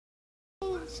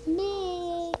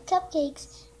me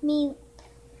cupcakes, me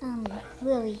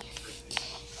Lily,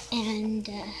 and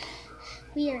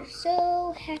we are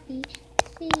so happy to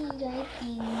see you guys,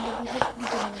 and we hope you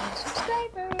get a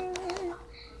subscriber.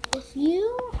 If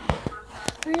you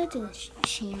are new to this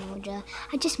channel,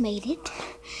 I just made it.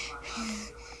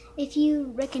 If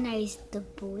you recognize the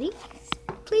voice,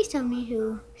 please tell me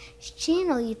whose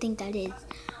channel you think that is.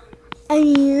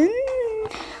 And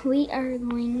we are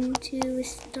going to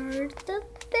start the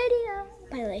video.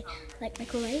 By the way, like my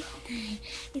cool light?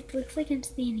 It looks like I'm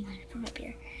standing on it from up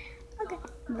here. Okay,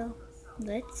 well,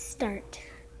 let's start.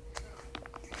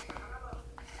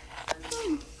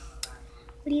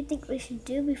 What do you think we should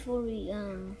do before we,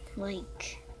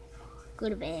 go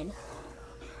to bed?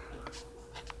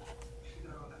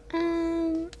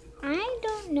 I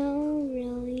don't know,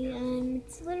 really.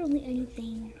 It's literally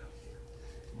anything.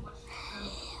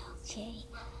 Okay.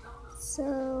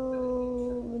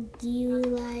 So, do you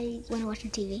want to watch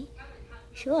on TV?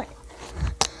 Sure.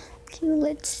 Okay,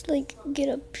 let's, get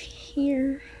up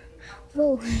here.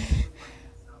 Whoa.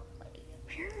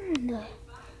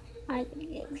 I gotta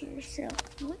get up here, so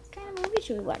what kind of movie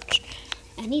should we watch?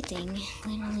 Anything.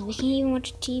 Literally, we can even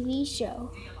watch a TV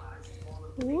show.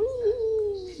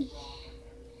 Whee!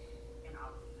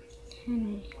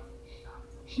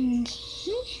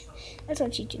 That's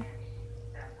what you do.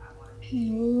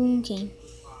 Okay.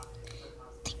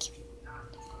 Thank you.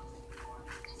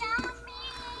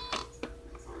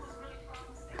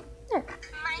 There.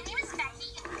 My name is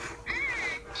Becky,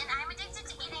 and I'm addicted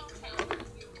to eating cake.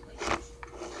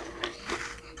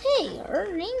 Hey, our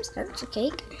name starts a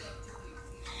cake.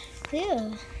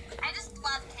 Yeah. I just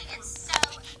love cake. It's so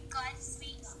good,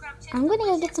 sweet, scrumptious. I'm gonna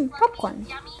go get some popcorn.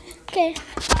 Yummy, Okay.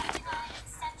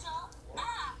 essential.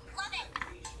 Love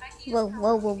it.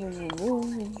 Whoa.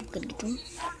 Gonna get them.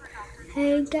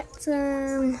 I got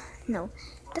some. No,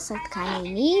 that's not the kind we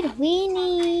need. We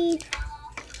need.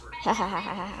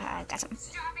 I got some.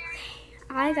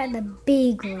 I got the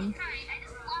big one.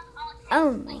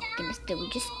 Oh my goodness, did we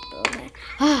just spill that?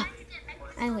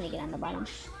 I'm gonna get on the bottom.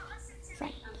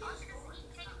 Fine.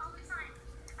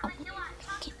 Oh,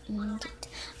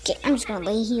 okay, I'm just gonna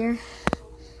lay here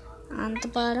on the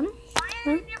bottom.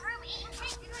 Look.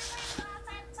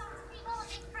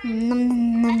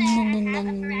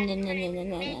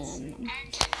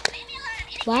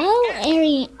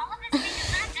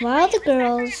 While the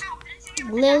girls,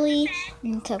 Lily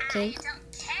and Cupcake,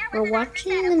 were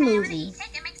watching the movie,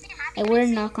 I would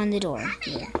knock on the door.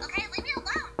 Here. Okay, leave me alone.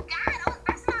 God, I was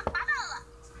bursting my bubble.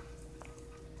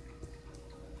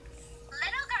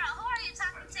 Little girl, who are you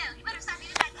talking to? You better stop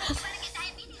eating that cake. You're gonna get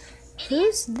diabetes.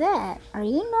 Who's that? Are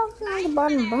you knocking on the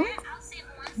bottom bunk? I'll save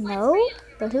one. No,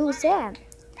 but who was that?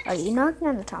 Are you knocking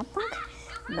on the top bunk?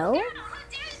 No.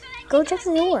 Go check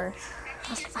the door.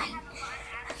 That's fine.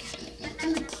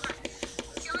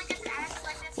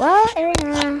 Well,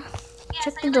 Ariana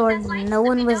checked the door. No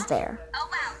one was there. Oh,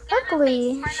 wow.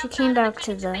 Luckily, she came back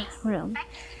to the room,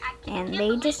 and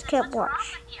they just kept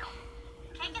watching.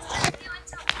 Cake is turning you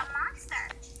into a monster.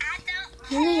 I don't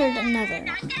Then they heard another.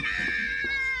 know.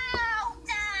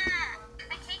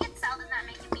 The cake itself is not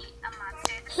making me a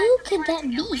monster. The Who fact could that you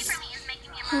be? away from me is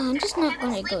making me a I'm monster. just not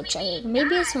gonna go check it.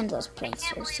 Maybe it's one of those I can't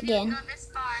pranksters believe you again. go this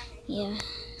far Yeah.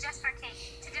 just for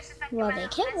cake. To disrespect Well, your they mom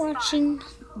kept this far. watching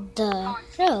the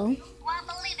show. Well,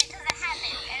 believe it because it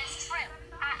happened and it's true.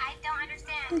 I don't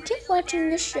understand. They kept watching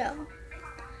the show.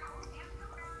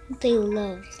 They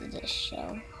loved this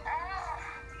show.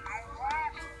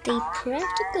 They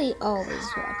practically always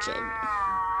watch it.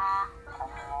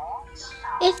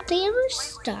 If they ever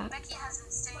stop, Becky has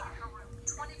been staying in her room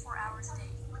 24 hours a day,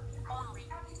 only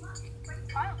eating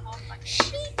cake. I love my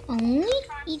she only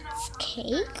eats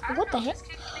cake? What the heck?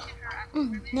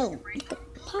 Oh no, look at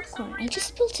popcorn. I just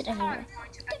spilled it everywhere.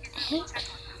 What the heck?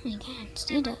 Oh my god,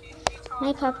 stand up.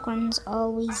 My popcorn's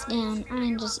always down.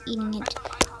 I'm just eating it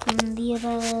from the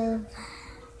above.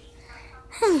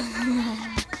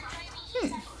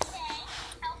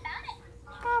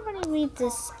 I'm gonna read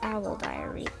this Owl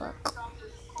Diary book.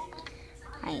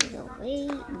 By the way,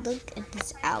 look at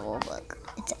this owl book.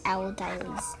 It's Owl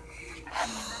Diaries.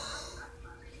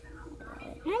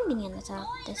 I'm being on the top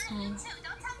this time. Don't tell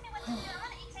me what to do. I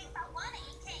want to eat cake. I want to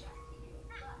eat cake.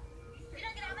 If you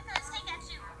don't get out of this, take at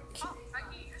you.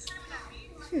 Becky, you're screaming at me.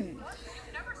 You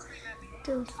never scream at me.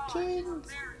 Those kids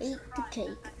ate the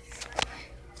cake.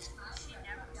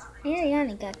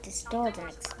 Ariana got this doll the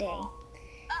next day. Oh,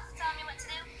 tell me what to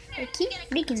do. I keep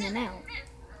freaking them out.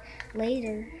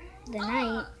 Later the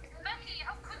night, Becky,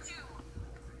 how could you?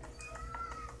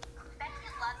 Becky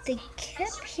loves they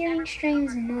kept hearing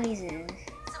strange noises. So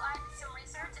I did some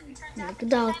research and it turns and the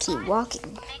dog keep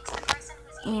walking. makes the person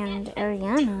who's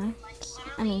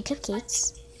And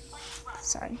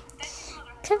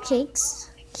Cupcakes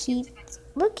keep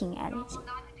looking at it.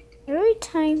 Every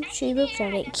time she looked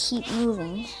at it, keep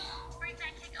moving.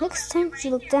 Next time she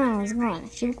looked down, it was gone.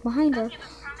 She looked behind her,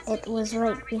 it was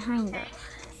right behind her.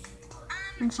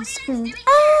 And she screamed,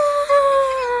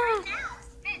 "Ah!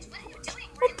 Mitch, what are you doing?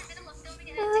 We're in the middle of filming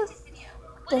an addicted video.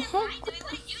 The heck?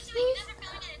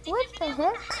 What the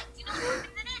heck? You know what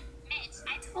happens in it? Mitch, I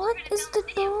told What her to is film the a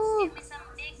video. dog With some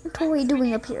big toy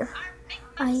doing up here?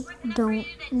 I don't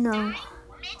know.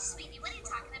 Mitch, sweetie, what are you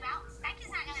talking about? Becky's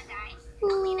not gonna die.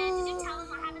 Alina, did you tell him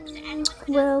what happened to Edward with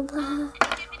the Well,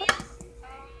 addicted video?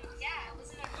 Yeah, it was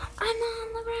in a I'm on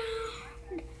the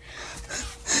ground.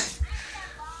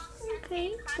 Okay,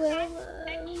 well, when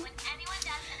anyone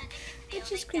does an addicted video, it's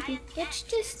just creepy. Let's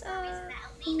just, get it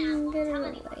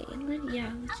away.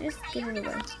 Yeah, let's just get it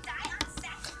away.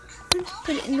 Let's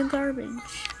put it in the garbage.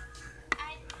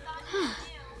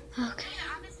 Okay.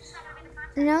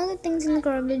 Now the thing's in the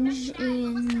garbage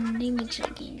and they make sure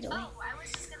to get it away.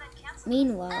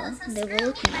 Meanwhile, they were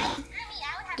looking at it.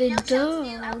 The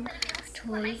dog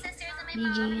toy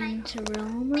began to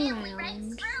roam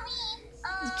around.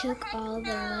 It took all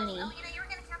their money. You were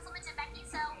gonna cancel Mitch and Becky,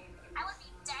 so I would be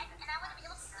dead and I wouldn't be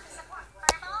able to support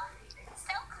Fireball.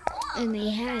 So cool. And they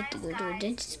had to go to a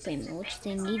dentist appointment, which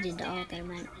they needed all their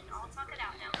money.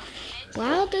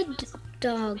 While the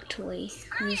dog toy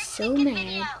was so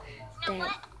mad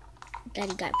that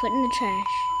he got put in the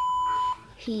trash,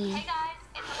 he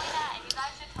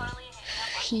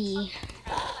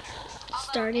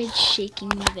started shaking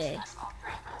the bed.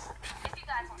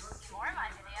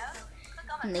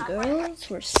 And the girls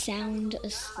were sound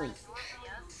asleep.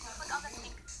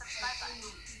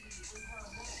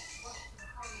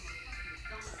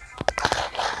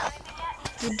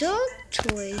 The dog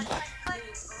toy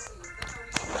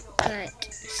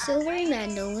got so very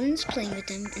mad no one was playing with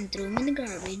him and threw him in the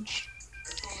garbage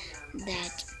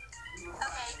that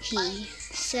he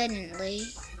suddenly...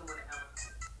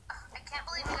 I can't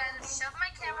believe you guys shoved my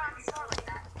camera on the floor like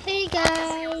that. Hey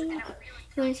guys!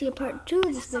 If you want to see a part 2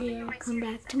 of this video, come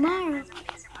back tomorrow.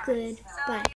 Goodbye.